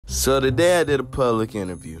So today I did a public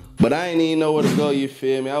interview, but I ain't even know where to go, you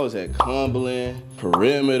feel me? I was at Cumberland,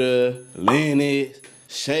 Perimeter, Lenox,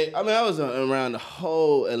 Shea. I mean, I was around the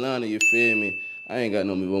whole Atlanta, you feel me? I ain't got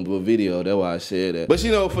no video, that's why I said that. But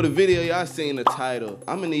you know, for the video, y'all seen the title.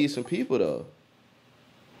 I'm gonna need some people though.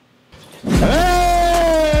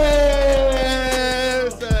 Hey!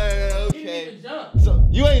 Okay. You jump. So,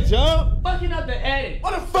 you ain't jump? Fucking up the edit.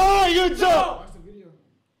 What the fuck? You jump! Watch the video.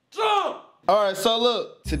 Jump! Alright, so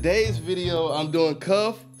look, today's video I'm doing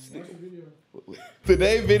cuff.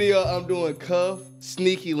 Today's video I'm doing cuff,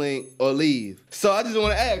 sneaky link, or leave. So I just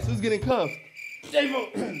wanna ask, who's getting cuffed? Cuff.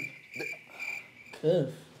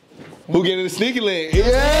 Who getting the sneaky link? Yeah!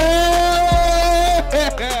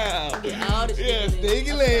 Yeah,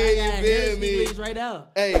 sneaky link, you feel me? Right out.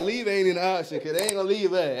 Hey, leave ain't an option, cause they ain't gonna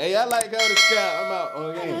leave us. Hey, I like go to Scott, I'm out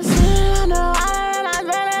on game.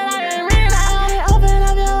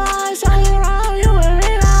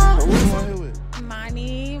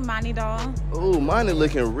 Money doll. Ooh, mine is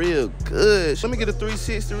looking real good. Let me get a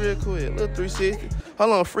 360 real quick. Little 360.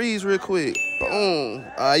 Hold on, freeze real quick. Boom.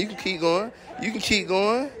 You can keep going. You can keep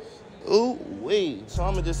going. Ooh, wait. So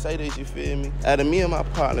I'm gonna just say this, you feel me? Out of me and my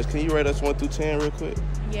partners, can you rate us 1 through 10 real quick?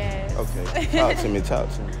 Yes. Okay. Talk to me,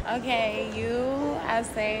 talk to me. Okay, you, I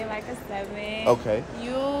say like a 7. Okay.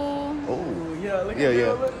 You. Oh, yeah, look yeah, at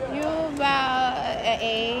yeah. You about an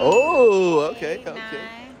 8. Oh, okay, 8, okay.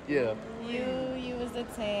 9. Yeah. You was a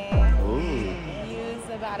 10. Ooh. You was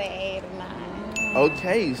about an 8 or 9.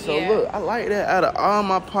 Okay, so Yeah. look, I like that. Out of all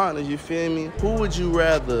my partners, you feel me? Who would you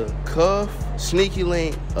rather cuff, sneaky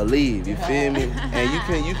link, or leave? You feel me? And you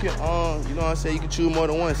can, you know what I'm saying? You can choose more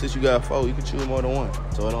than one. Since you got 4, you can choose more than one.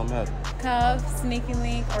 So it don't matter. Cuff, sneaky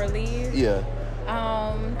link, or leave? Yeah.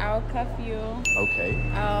 I'll cuff you. Okay.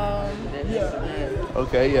 Yeah.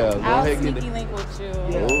 Okay, yeah. Go I'll ahead and sneaky link with you.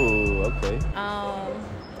 Yeah. Oh, okay. I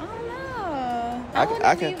don't know. I I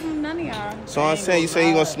wouldn't can- leave none of y'all. So I'm saying, you saying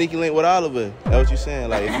you gonna sneaky link with all of us? That's what you saying?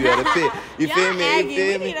 Like if you had a fit, you feel me? You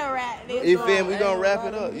feel me? You feel me? We gonna wrap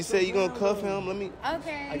it up. You say you gonna cuff him? Let me.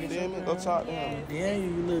 Okay. You feel me? Go talk to him. Yeah, you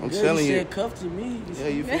look I'm good. telling you. Said cuff to me. Yeah,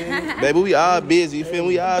 you feel me? Baby, we all busy. You feel me?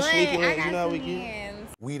 We all But sneaky I links. got You know how we some get. hands.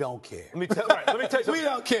 We don't care. Let me tell you, we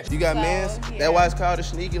don't care. You got So, mans? yeah. That's why it's called a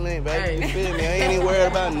sneaky link, baby. You feel me? I ain't even worried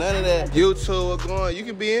about none of that. You two are going. You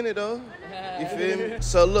can be in it though. You feel me?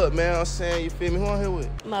 So look, man, I'm saying, you feel me? Who I'm here with?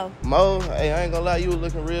 Mo. Mo, hey, I ain't gonna lie, you was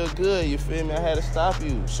looking real good. You feel me? I had to stop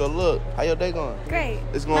you. So look, how your day going? Great.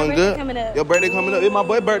 It's going My good. birthday coming up. Your birthday coming up. It's my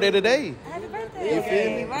boy's birthday today. Happy birthday. You feel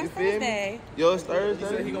me? Mine's You feel me? Thursday. Yours He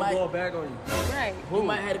Thursday. gonna blow a bag on you. Right. You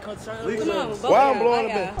might have to come turn. Come on, go Why I'm ahead. blowing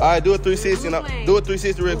the bag? All right, do a 360. Blue flame. Do a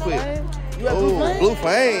 360 real quick. You got Oh, blue flame? blue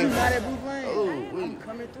flame. You got that blue flame? Oh, I'm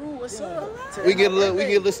coming through. What's up? we get a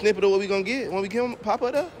little snippet of what we gonna get when we come pop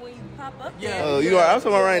up there. When you pop up Yeah. there. Oh, you are. I'm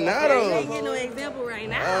talking about right now You though. ain't getting no example right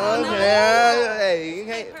now. Okay, hey, you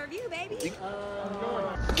can't. Pay-per-view, baby.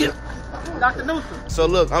 Dr. Newsom. So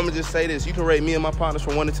look, I'm gonna just say this. You can rate me and my partners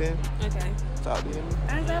from 1 to 10. Okay. Talk to me.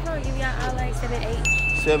 I'll probably give y'all all like 7, 8.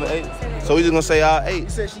 7, 8. So we just gonna say all 8. You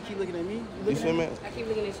said she keep looking at me. You feel me? I keep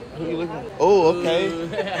looking at you. Who you looking at? Oh, okay.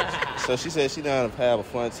 So she said she down to have a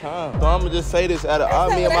fun time. So I'm gonna just say this. Out of all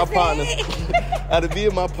me and my partners, out of me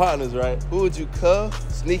and my partners, right? Who would you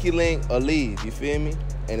cuff, sneaky link, or leave? You feel me?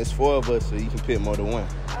 And it's 4 of us, so you can pick more than one.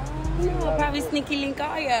 No, I'll probably sneaky link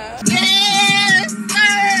all y'all.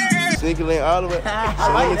 Sneaky link all of it.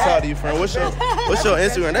 So let me talk to you, friend. What's your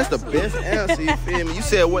Instagram? That's the best answer. You feel me? You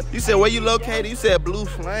said what? You said where you located? You said Blue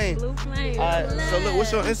Flame. Blue flame. All right. So look,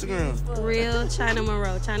 what's your Instagram? Real China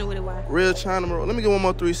Monroe. China with a Y. Real China. Let me get one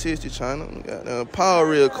more 360 China. Pause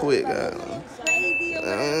real quick, guys.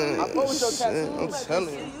 I'm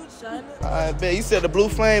telling you. I bet you said the Blue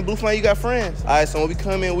Flame. Blue Flame, you got friends. All right, so when we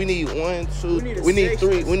come in, we need 1, 2. We need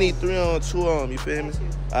 3. We need 3 on 2 on. You feel me?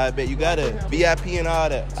 I bet you got a VIP and all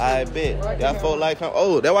that. I bet y'all folk like her.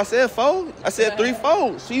 Oh, that's why I said 4. I said 3,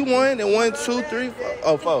 4. She won, and 1, 2, 3, 4.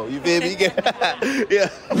 Oh, 4. You feel me? You get yeah.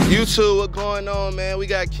 You two, what going on, man? We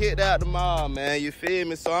got kicked out the mall, man. You feel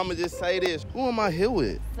me? So I'ma just say this. Who am I here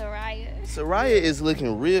with? Soraya. Soraya is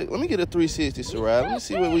looking real. Let me get a 360, Soraya. Let me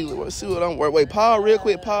see what I'm working. Wait, pause real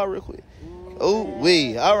quick. Oh,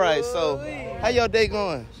 we. All right. So, how your day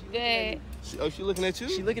going? Good. She looking at you?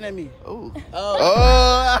 She looking at me. Oh.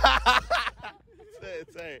 Oh.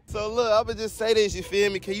 So look, I'ma just say this. You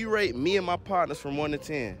feel me? Can you rate me and my partners from 1 to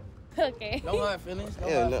 10? Okay. No hard feelings.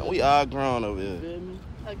 Yeah, no, we all grown over here. Feel me?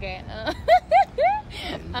 Okay.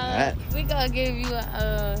 Alright. We gonna give you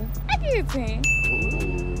a I give you a 10.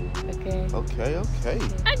 Ooh. Okay. Okay.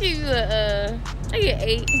 I give you a I give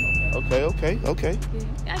 8. Okay.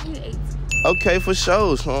 I give you 8. Okay, for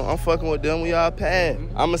sure. So I'm fucking with them. We all pass.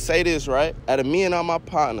 I'ma say this, right? Out of me and all my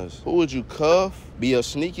partners, who would you cuff, be a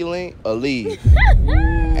sneaky link, or leave?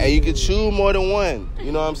 And you can choose more than one.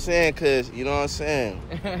 You know what I'm saying? Cause you know what I'm saying.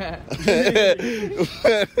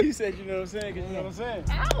 You said you know what I'm saying, cause you know what I'm saying.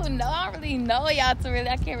 I don't know. I don't really know y'all to really.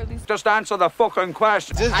 I can't really. Just answer the fucking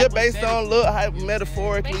question. Just based on look,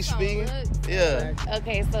 metaphorically Based on speaking. looks. Yeah.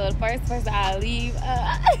 Okay, so the first person I leave.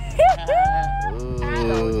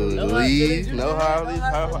 Leave. No hard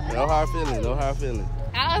feelings. No hard feelings.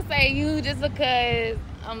 I'll say you just because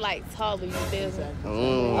I'm like taller. You feel me?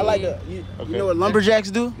 I like the. You Okay. know what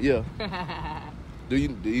lumberjacks do? Yeah. Do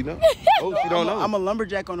you know? Oh, you don't know. I'm a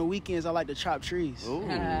lumberjack on the weekends. I like to chop trees. Ooh.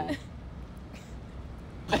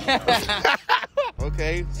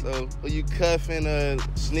 Okay, so are you cuffing a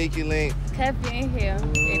sneaky link? Cuffing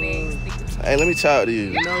him. It ain't sticky. Hey, let me talk to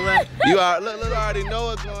you. You know what? You already know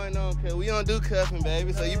what's going on, cause we don't do cuffing,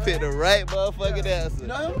 baby. So you picked the right motherfucking answer.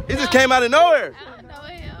 No. It just came out of nowhere. I don't know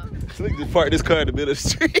him. We just park this car in the middle of the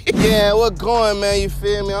street. Yeah, what going, man? You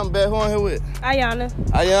feel me? I'm back on here with Ayana.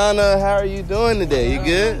 Ayana. How are you doing today? You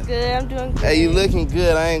good? Good, I'm doing good. Hey, you looking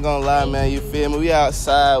good. I ain't gonna lie, man. You feel me? We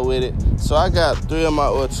outside with it. So I got two of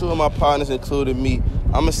my partners, including me.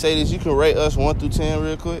 I'm gonna say this. You can rate us 1 through 10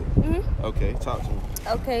 real quick. Okay, talk to me.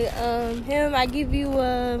 Okay, him, I give you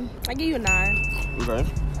a 9. Okay.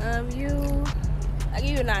 I give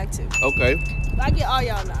you a 9 too. Okay. I get all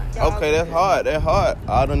y'all 9. Y'all Okay, that's hard. That's hard.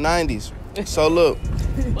 All the 90s. So look,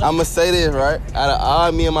 I'ma say this, right? Out of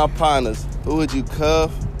all me and my partners, who would you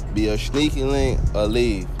cuff, be a sneaky link, or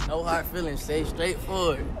leave? No hard feelings, stay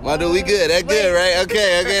straightforward. My dude, we good. That good, right?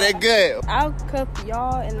 Okay, that good. I'll cuff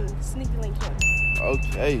y'all and sneaky link him.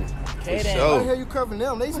 Okay. Okay, For then. Why the sure. hell you covering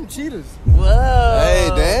them? They some cheaters. Whoa. Hey,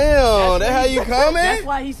 damn. That how you coming? That's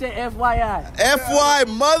why he said FYI. FY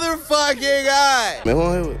motherfucking I. Man, who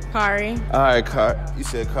on here with? Kari. All right, Car. You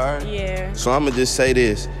said Car? Yeah. So I'm going to just say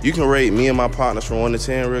this. You can rate me and my partners from 1 to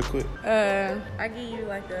 10 real quick. I give you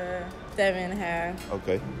like a 7.5.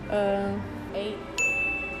 Okay.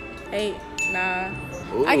 8, 9.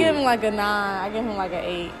 Ooh. I give him like a 9. I give him like an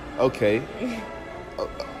 8. Okay.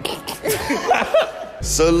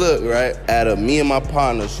 So look, right, out of me and my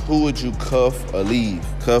partners, who would you cuff or leave?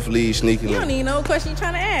 Cuff, leave, sneaky You don't link. even know what question you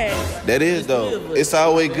trying to ask. That is, though. It's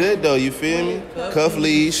always good, though, you feel me? Cuff,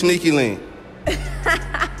 leave, sneaky link.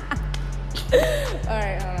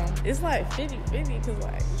 Alright, hold on. It's like 50-50 because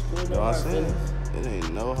like, You know what I'm saying? It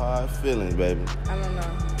ain't no hard feelings, baby. I don't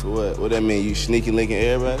know. What that mean? You sneaky linking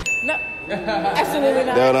everybody? No, absolutely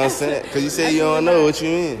not. That's what I'm saying? Because you say you don't know what you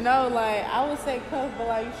mean. No, like, I would say cuff, but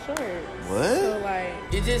like, short. What? So like,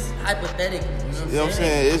 It's just hypothetical. You know You know what I'm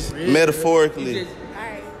saying? It's metaphorically.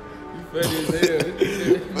 alright.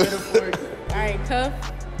 Metaphorically. Alright, cuff,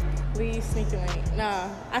 leave, sneaky link. Nah,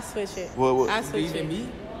 I switch it. What? I switch Even it. me?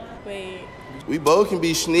 Wait. We both can be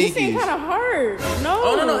You seem sneaky. kind of hurt. No.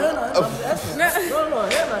 Oh, no, hell no.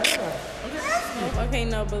 Hell no. Okay,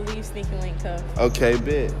 no, but leave sneaky link cuff. Okay,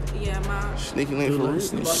 bet. Yeah, my. Sneaky link for real.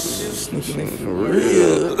 Sneaky link for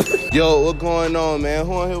real. Yo, what going on, man?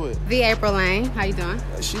 Who on here with? The April Lane. How you doing?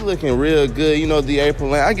 She looking real good. You know, the April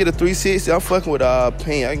Lane. I get a 360. I'm fucking with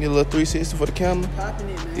paint. I can get a little 360 for the camera.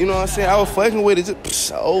 You know what I'm saying? I was fucking with it. Just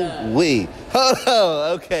so weak.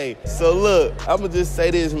 Okay. So look, I'ma just say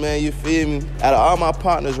this, man. You feel me? Out of all my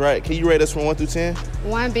partners, right? Can you rate us from 1 through 10?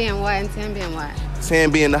 1 being what and 10 being what?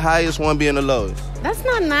 10 being the highest, 1 being the lowest. That's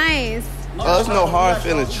not nice. Oh, it's no hard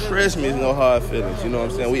feelings. Trust me, it's no hard feelings. You know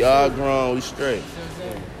what I'm saying? We all grown. We straight.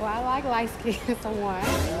 Well, I like light skin, so 1.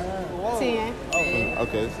 10.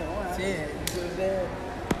 Okay.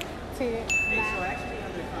 10.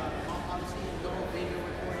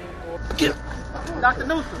 Dr.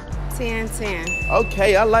 Newsom. 10.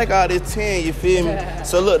 Okay, I like all this 10, you feel me?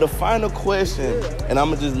 So look, the final question, and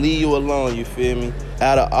I'ma just leave you alone, you feel me?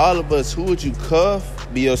 Out of all of us, who would you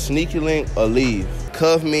cuff, be your sneaky link, or leave?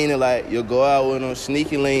 Cuff meaning like you'll go out with them,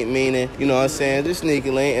 sneaky link meaning, you know what I'm saying, just sneaky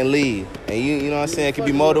link and leave. And you know what I'm saying, it could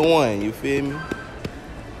be more than one, you feel me?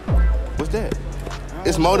 What's that?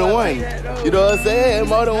 It's more than one. You know what I'm saying? It's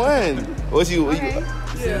more than one. What's you?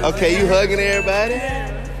 Okay, you hugging everybody?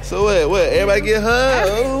 So what? Everybody get hugged?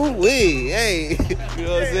 Oh, hey. You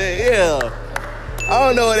know what I'm saying? Yeah. I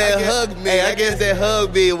don't know what that hug means. Hey, I guess that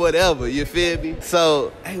hug means whatever. You feel me?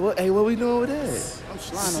 So, hey, what we doing with that? I'm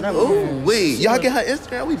sliding on that Ooh, wait. Y'all get her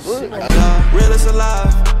Instagram? We booked. Real is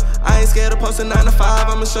alive. I ain't scared of posting 9 to 5.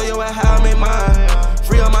 I'ma show you how I made mine.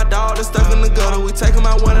 Free all my dog that's stuck in the gutter. We take them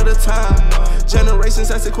out one at a time. Generations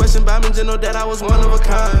asked the question about me, just know that I was one of a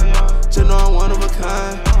kind. Just know I'm one of a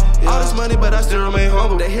kind. All this money, but I still remain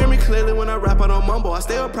humble. They hear me clearly when I rap, I don't mumble. I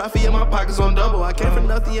stay with profit, in my pockets on double. I came from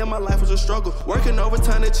nothing, yeah, my life was a struggle. Working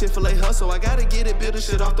overtime, that Chick-fil-A hustle. I gotta get it, build the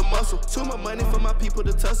shit off the muscle. Too much money for my people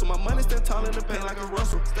to tussle. My money stand tall in the paint like a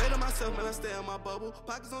Russell. Stay to myself, man, I stay in my bubble.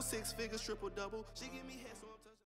 Pockets on 6 figures, triple double. She give me head, so